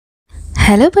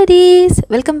Hello buddies,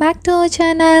 welcome back to our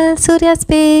channel Surya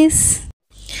space.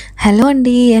 Hello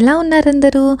అండి, ఎలా ఉన్నారు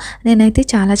అందరూ? నేనైతే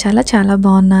చాలా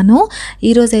బాగున్నాను.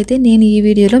 ఈరోజైతే నేను ఈ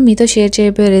వీడియోలో మీతో షేర్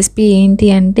చేయబోయే రెసిపీ ఏంటి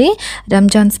అంటే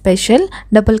Ramzan special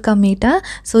double ka meetha.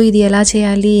 So ఇది ఎలా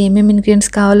చేయాలి, ఏమేమి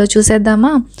ఇంగ్రీడియంట్స్ కావాలో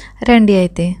చూసేద్దామా? రండి.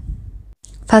 అయితే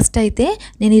ఫస్ట్ అయితే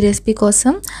నేను ఈ రెసిపీ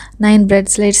కోసం 9 బ్రెడ్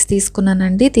స్లైడ్స్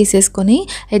తీసుకున్నానండి. తీసేసుకొని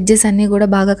ఎడ్జెస్ అన్నీ కూడా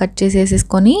బాగా కట్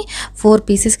చేసేసుకొని 4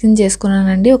 పీసెస్ కింద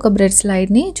చేసుకున్నానండి. ఒక బ్రెడ్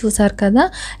స్లైడ్ని చూసారు కదా,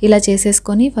 ఇలా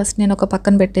చేసేసుకొని ఫస్ట్ నేను ఒక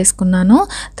పక్కన పెట్టేసుకున్నాను.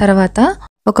 తర్వాత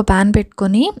ఒక ప్యాన్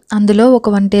పెట్టుకొని అందులో ఒక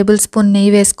 1 టేబుల్ స్పూన్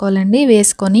నెయ్యి వేసుకోవాలండి.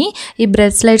 వేసుకొని ఈ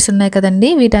బ్రెడ్ స్లైడ్స్ ఉన్నాయి కదండి,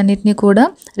 వీటన్నిటిని కూడా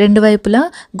రెండు వైపులా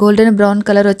గోల్డెన్ బ్రౌన్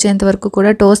కలర్ వచ్చేంత వరకు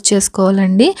కూడా టోస్ట్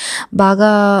చేసుకోవాలండి.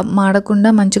 బాగా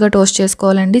మాడకుండా మంచిగా టోస్ట్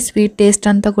చేసుకోవాలండి. స్వీట్ టేస్ట్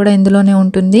అంతా కూడా ఇందులోనే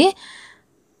ఉంటుంది.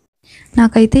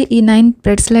 నాకైతే ఈ 9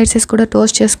 బ్రెడ్ స్లైడ్సెస్ కూడా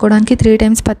టోస్ట్ చేసుకోవడానికి 3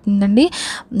 టైమ్స్ పట్టిందండి.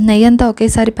 నెయ్యి అంతా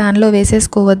ఒకేసారి ప్యాన్లో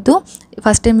వేసేసుకోవద్దు.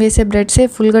 ఫస్ట్ టైం వేసే బ్రెడ్సే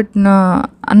ఫుల్గా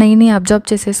నెయ్యిని అబ్జర్వ్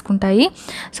చేసేసుకుంటాయి.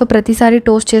 సో ప్రతిసారి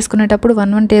టోస్ట్ చేసుకునేటప్పుడు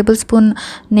 1 టేబుల్ స్పూన్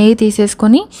నెయ్యి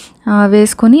తీసేసుకొని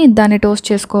వేసుకొని దాన్ని టోస్ట్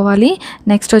చేసుకోవాలి.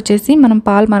 నెక్స్ట్ వచ్చేసి మనం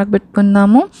పాలు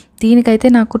మరగబెట్టుకుందాము. దీనికైతే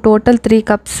నాకు టోటల్ 3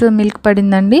 కప్స్ మిల్క్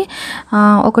పడిందండి.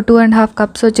 ఒక 2.5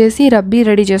 కప్స్ వచ్చేసి రబ్బీ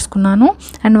రెడీ చేసుకున్నాను.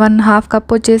 అండ్ 1/2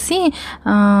 కప్ వచ్చేసి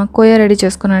కోయా రెడీ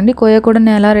చేసుకున్నాను అండి. కోయా కూడా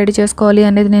నేను ఎలా రెడీ చేసుకోవాలి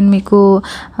అనేది నేను మీకు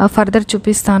ఫర్దర్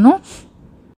చూపిస్తాను.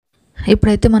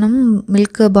 ఇప్పుడైతే మనం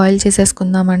మిల్క్ బాయిల్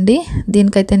చేసేసుకుందామండి.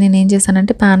 దీనికైతే నేను ఏం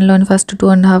చేశానంటే ప్యాన్లోని ఫస్ట్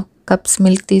 2.5 కప్స్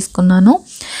మిల్క్ తీసుకున్నాను.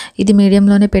 ఇది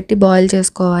మీడియంలోనే పెట్టి బాయిల్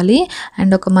చేసుకోవాలి.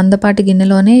 అండ్ ఒక మందపాటి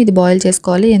గిన్నెలోనే ఇది బాయిల్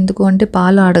చేసుకోవాలి. ఎందుకు అంటే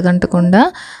పాలు అడగంటకుండా.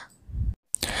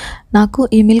 నాకు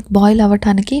ఈ మిల్క్ బాయిల్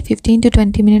అవ్వటానికి 15 to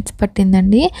 20 మినిట్స్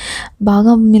పట్టిందండి.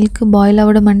 బాగా మిల్క్ బాయిల్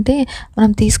అవ్వడం అంటే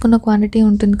మనం తీసుకున్న క్వాంటిటీ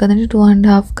ఉంటుంది కదండి,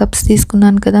 2.5 కప్స్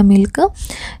తీసుకున్నాను కదా మిల్క్.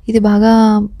 ఇది బాగా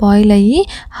బాయిల్ అయ్యి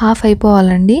హాఫ్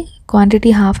అయిపోవాలండి. క్వాంటిటీ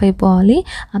హాఫ్ అయిపోవాలి.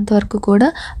 అంతవరకు కూడా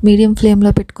మీడియం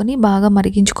ఫ్లేమ్లో పెట్టుకొని బాగా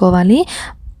మరిగించుకోవాలి.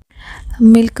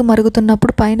 మిల్క్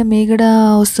మరుగుతున్నప్పుడు పైన మీగడ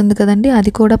వస్తుంది కదండి,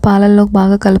 అది కూడా పాలల్లో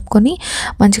బాగా కలుపుకొని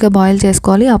మంచిగా బాయిల్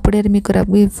చేసుకోవాలి. అప్పుడే మీకు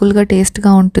రబ్బీ ఫుల్గా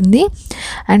టేస్ట్గా ఉంటుంది.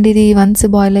 అండ్ ఇది వన్స్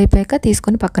బాయిల్ అయిపోయాక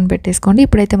తీసుకొని పక్కన పెట్టేసుకోండి.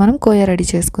 ఇప్పుడైతే మనం కోయా రెడీ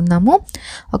చేసుకుందాము.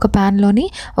 ఒక ప్యాన్లోని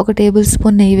 1 టేబుల్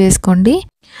స్పూన్ నెయ్యి వేసుకోండి.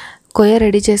 కోయా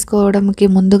రెడీ చేసుకోవడానికి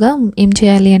ముందుగా ఏం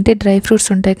చేయాలి అంటే డ్రై ఫ్రూట్స్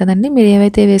ఉంటాయి కదండి, మీరు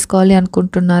ఏవైతే వేసుకోవాలి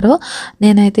అనుకుంటున్నారో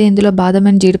నేనైతే ఇందులో బాదం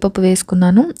అండ్ జీడిపప్పు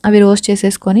వేసుకున్నాను. అవి రోస్ట్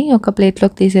చేసేసుకొని ఒక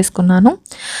ప్లేట్లోకి తీసేసుకున్నాను.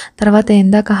 తర్వాత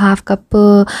ఇందాక 1/2 కప్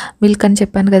మిల్క్ అని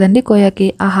చెప్పాను కదండి కోయాకి,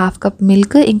 ఆ 1/2 కప్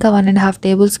మిల్క్ ఇంకా 1.5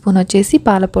 టేబుల్ స్పూన్ వచ్చేసి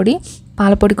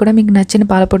పాలపొడి కూడా మీకు నచ్చిన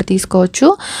పాలపొడి తీసుకోవచ్చు.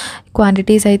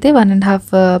 క్వాంటిటీస్ అయితే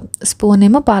 1.5 స్పూన్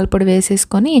ఏమో పాలపొడి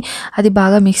వేసేసుకొని అది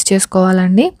బాగా మిక్స్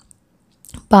చేసుకోవాలండి.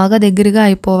 బాగా దగ్గరగా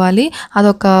అయిపోవాలి,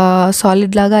 అదొక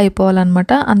సాలిడ్ లాగా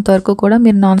అయిపోవాలన్నమాట. అంతవరకు కూడా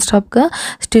మీరు నాన్ స్టాప్గా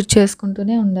స్టిర్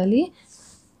చేసుకుంటూనే ఉండాలి.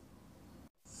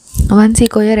 వన్స్ ఈ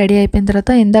కోయా రెడీ అయిపోయిన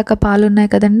తర్వాత ఇందాక పాలు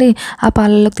ఉన్నాయి కదండి, ఆ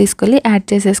పాలలోకి తీసుకెళ్ళి యాడ్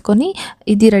చేసేసుకొని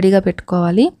ఇది రెడీగా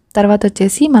పెట్టుకోవాలి. తర్వాత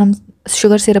వచ్చేసి మనం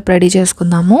షుగర్ సిరప్ రెడీ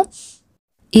చేసుకుందాము.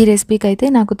 ఈ రెసిపీకి అయితే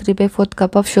నాకు 3/4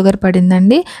 కప్ ఆఫ్ షుగర్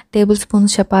పడిందండి. టేబుల్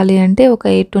స్పూన్స్ చెప్పాలి అంటే ఒక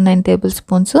 8 to 9 టేబుల్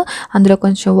స్పూన్స్. అందులో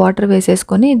కొంచెం వాటర్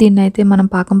వేసేసుకొని దీన్ని అయితే మనం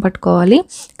పాకం పట్టుకోవాలి.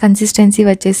 కన్సిస్టెన్సీ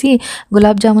వచ్చేసి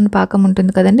గులాబ్ జామున్ పాకం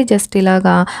ఉంటుంది కదండి, జస్ట్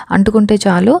ఇలాగా అంటుకుంటే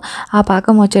చాలు. ఆ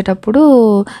పాకం వచ్చేటప్పుడు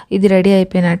ఇది రెడీ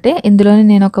అయిపోయినట్టే. ఇందులోనే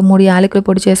నేను ఒక 3 యాలకుల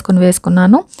పొడి చేసుకొని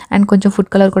వేసుకున్నాను. అండ్ కొంచెం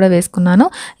ఫుడ్ కలర్ కూడా వేసుకున్నాను.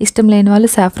 ఇష్టం లేని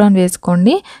వాళ్ళు సాఫ్రాన్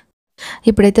వేసుకోండి.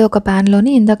 ఇప్పుడైతే ఒక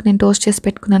ప్యాన్లోని ఇందాక నేను టోస్ట్ చేసి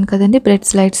పెట్టుకున్నాను కదండి బ్రెడ్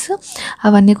స్లైడ్స్,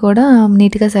 అవన్నీ కూడా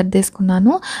నీట్గా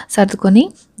సర్దుకొని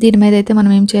దీని మీద అయితే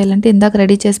మనం ఏం చేయాలంటే ఇందాక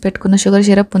రెడీ చేసి పెట్టుకున్న షుగర్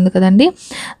సిరప్ ఉంది కదండి,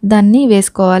 దాన్ని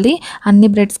వేసుకోవాలి. అన్ని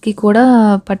బ్రెడ్స్కి కూడా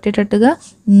పట్టేటట్టుగా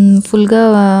ఫుల్గా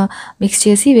మిక్స్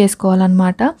చేసి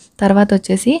వేసుకోవాలన్నమాట. తర్వాత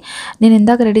వచ్చేసి నేను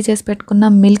ఇందాక రెడీ చేసి పెట్టుకున్న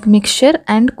మిల్క్ మిక్స్చర్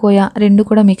అండ్ కోయా రెండు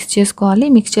కూడా మిక్స్ చేసుకోవాలి.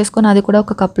 మిక్స్ చేసుకొని అది కూడా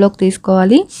ఒక కప్లోకి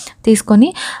తీసుకొని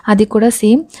అది కూడా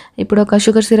సేమ్ ఇప్పుడు ఒక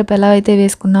షుగర్ సిరప్ ఎలా అయితే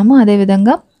వేసుకున్నామో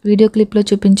అదేవిధంగా వీడియో క్లిప్లో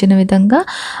చూపించిన విధంగా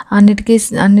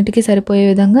అన్నిటికీ సరిపోయే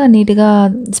విధంగా నీట్గా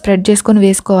స్ప్రెడ్ చేసుకొని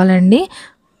వేసుకోవాలండి.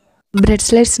 బ్రెడ్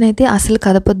స్లైడ్స్ని అయితే అసలు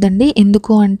కదపొద్దండి.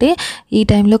 ఎందుకు అంటే ఈ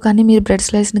టైంలో కానీ మీరు బ్రెడ్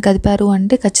స్లైడ్స్ని కదిపారు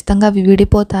అంటే ఖచ్చితంగా అవి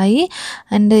విడిపోతాయి.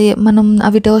 అండ్ మనం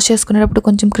అవి టోస్ట్ చేసుకునేటప్పుడు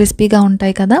కొంచెం క్రిస్పీగా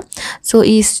ఉంటాయి కదా. సో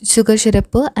ఈ షుగర్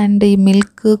సిరప్ అండ్ ఈ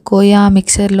మిల్క్ కోయా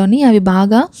మిక్సర్లోని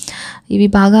ఇవి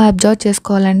బాగా అబ్జర్వ్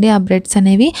చేసుకోవాలండి ఆ బ్రెడ్స్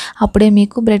అనేవి. అప్పుడే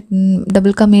మీకు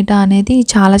డబుల్ కా మీఠా అనేది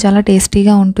చాలా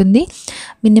టేస్టీగా ఉంటుంది.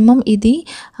 మినిమం ఇది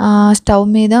స్టవ్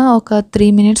మీద ఒక 3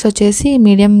 మినిట్స్ వచ్చేసి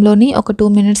మీడియంలోని ఒక 2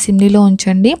 మినిట్స్ సిమ్లీలో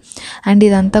ఉంచండి. అండ్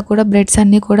ఇదంతా కూడా బ్రెడ్స్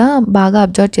అన్నీ కూడా బాగా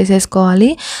అబ్జర్వ్ చేసేసుకోవాలి.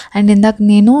 అండ్ ఇందాక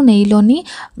నేను నెయ్యిలోని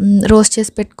రోస్ట్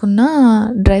చేసి పెట్టుకున్న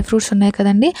డ్రై ఫ్రూట్స్ ఉన్నాయి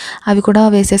కదండి, అవి కూడా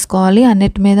వేసేసుకోవాలి.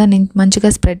 అన్నిటి మీద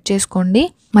మంచిగా స్ప్రెడ్ చేసుకోండి.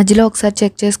 మధ్యలో ఒకసారి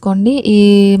చెక్ చేసుకోండి, ఈ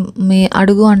మీ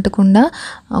అడుగు అంటకుండా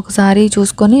ఒకసారి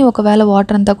చూసుకొని ఒకవేళ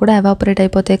వాటర్ అంతా కూడా ఎవాపరేట్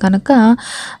అయిపోతే కనుక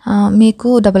మీకు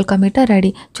డబుల్ కా మీఠా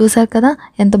రెడీ. చూసారు కదా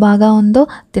ఎంత బాగా ఉందో,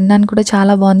 తినడానికి కూడా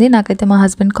చాలా బాగుంది. నాకైతే మా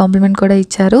హస్బెండ్ కాంప్లిమెంట్ కూడా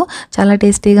ఇచ్చారు చాలా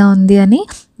టేస్టీగా ఉంది అని.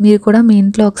 మీరు కూడా మీ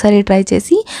ఇంట్లో ఒకసారి ట్రై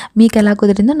చేసి మీకు ఎలా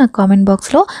కుదిరిందో నాకు కామెంట్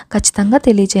బాక్స్లో ఖచ్చితంగా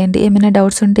తెలియచేయండి. ఏమైనా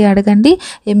డౌట్స్ ఉంటే అడగండి,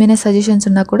 ఏమైనా సజెషన్స్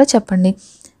ఉన్నా కూడా చెప్పండి.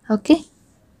 Okay,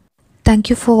 thank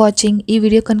you for watching. ఈ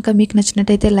వీడియో కనుక మీకు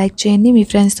నచ్చినట్టయితే లైక్ చేయండి, మీ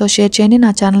ఫ్రెండ్స్తో షేర్ చేయండి,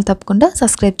 నా ఛానల్ తప్పకుండా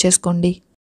సబ్స్క్రైబ్ చేసుకోండి.